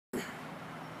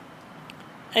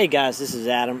Hey guys, this is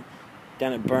Adam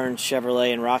down at Burns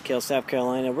Chevrolet in Rock Hill, South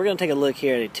Carolina. We're going to take a look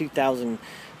here at a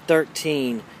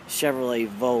 2013 Chevrolet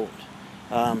Volt.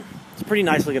 It's a pretty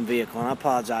nice looking vehicle, and I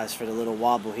apologize for the little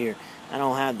wobble here. I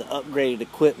don't have the upgraded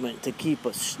equipment to keep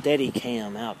a steady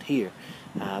cam out here.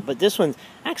 But this one's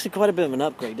actually quite a bit of an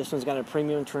upgrade. This one's got a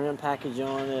premium trim package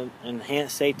on it,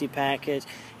 enhanced safety package.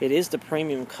 It is the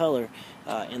premium color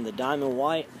in the diamond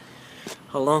white,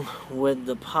 along with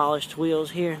the polished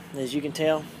wheels here. As you can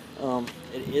tell,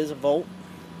 it is a Volt.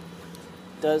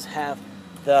 It does have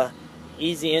the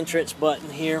easy entrance button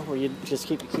here where you just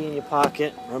keep your key in your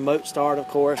pocket. Remote start, of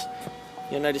course.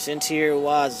 You'll notice interior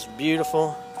wise it's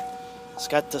beautiful. It's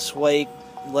got the suede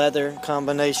leather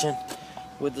combination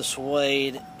with the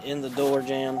suede in the door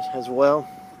jambs as well.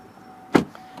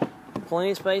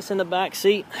 Plenty of space in the back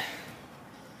seat.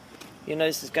 You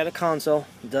notice it's got a console.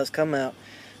 It does come out.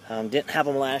 Didn't have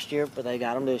them last year, but they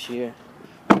got them this year.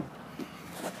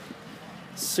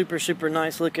 Super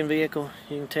nice looking vehicle.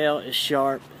 You can tell it's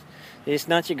sharp. It's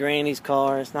not your granny's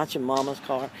car. It's not your mama's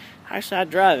car. Actually, I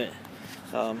drive it.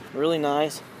 Really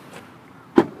nice.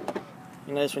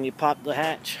 You notice when you pop the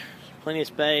hatch, plenty of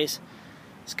space.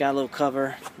 It's got a little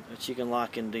cover that you can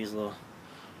lock in these little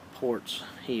ports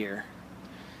here.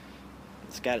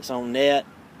 It's got its own net.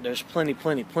 There's plenty of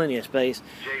space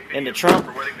in the trunk.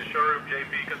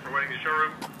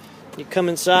 You come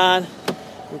inside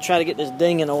and try to get this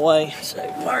dinging away. So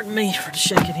pardon me for the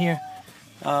shaking here.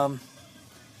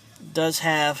 Does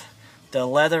have the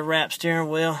leather wrap steering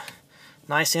wheel.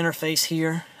 Nice interface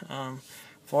here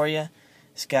for you.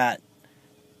 It's got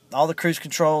all the cruise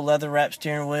control, leather wrap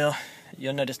steering wheel.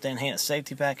 You'll notice the enhanced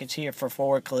safety package here for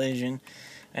forward collision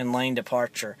and lane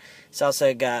departure. It's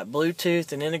also got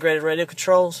Bluetooth and integrated radio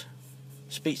controls,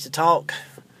 speech to talk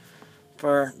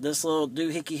for this little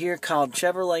doohickey here called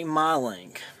Chevrolet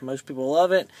MyLink. Most people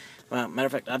love it. Well, matter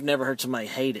of fact, I've never heard somebody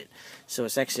hate it. So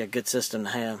it's actually a good system to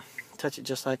have. Touch it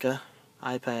just like a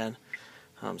iPad.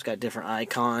 It's got different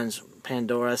icons,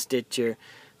 Pandora, Stitcher.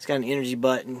 It's got an energy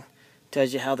button.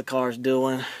 Tells you how the car's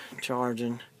doing,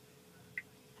 charging,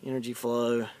 energy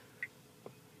flow.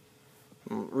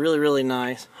 Really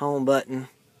nice. Home button.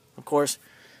 Of course,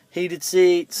 heated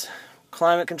seats,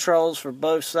 climate controls for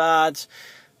both sides.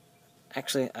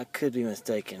 Actually, I could be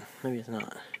mistaken. Maybe it's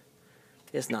not.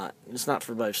 It's not. It's not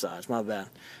for both sides. My bad.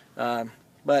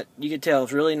 But you can tell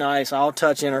it's really nice. All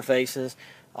touch interfaces,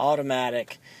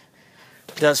 automatic.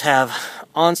 Does have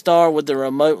OnStar with the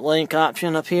remote link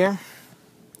option up here.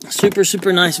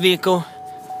 Super nice vehicle.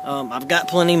 I've got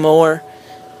plenty more.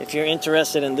 If you're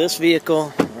interested in this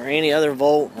vehicle or any other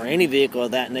Volt or any vehicle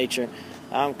of that nature,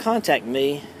 contact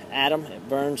me, Adam at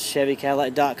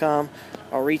BurnsChevyCadillac.com,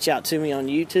 or reach out to me on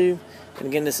YouTube. And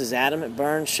again, this is Adam at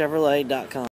BurnsChevrolet.com.